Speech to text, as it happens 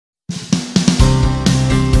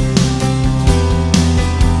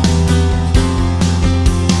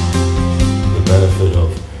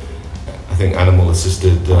think,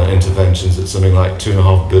 animal-assisted interventions at something like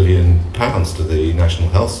 £2.5 billion to the National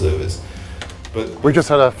Health Service. But we just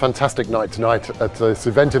had a fantastic night tonight at this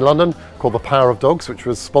event in London called The Power of Dogs, which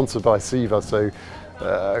was sponsored by Ceva, so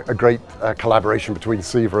a great collaboration between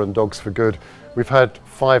Ceva and Dogs for Good. We've had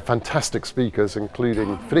 5 fantastic speakers,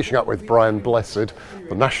 including finishing up with Brian Blessed,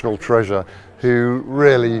 the national treasure, who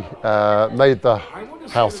really made the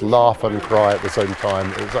house laugh and cry at the same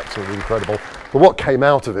time. It was absolutely incredible. But what came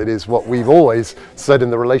out of it is what we've always said in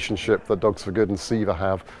the relationship that Dogs for Good and Ceva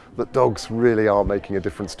have, that dogs really are making a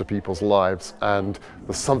difference to people's lives, and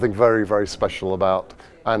there's something very, very special about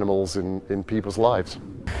animals in people's lives.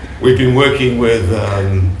 we've been working with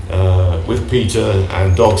Peter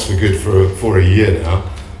and Dogs for Good for a year now.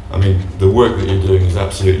 I mean, the work that you're doing is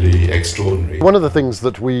absolutely extraordinary. One of the things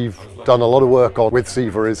that we've done a lot of work on with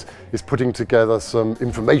Ceva is putting together some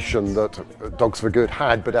information that Dogs for Good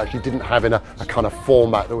had, but actually didn't have in a kind of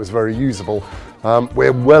format that was very usable.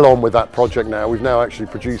 We're well on with that project now. We've now actually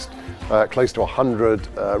produced close to 100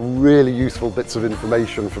 really useful bits of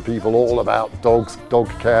information for people, all about dogs, dog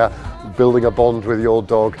care, building a bond with your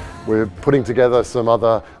dog. We're putting together some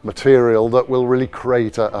other material that will really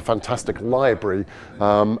create a fantastic library,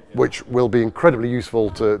 which will be incredibly useful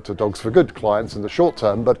to Dogs for Good clients in the short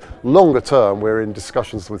term, but longer term we're in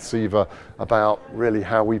discussions with Ceva about really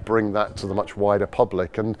how we bring that to the much wider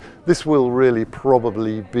public, and this will really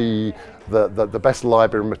probably be the best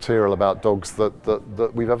library material about dogs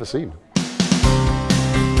that we've ever seen.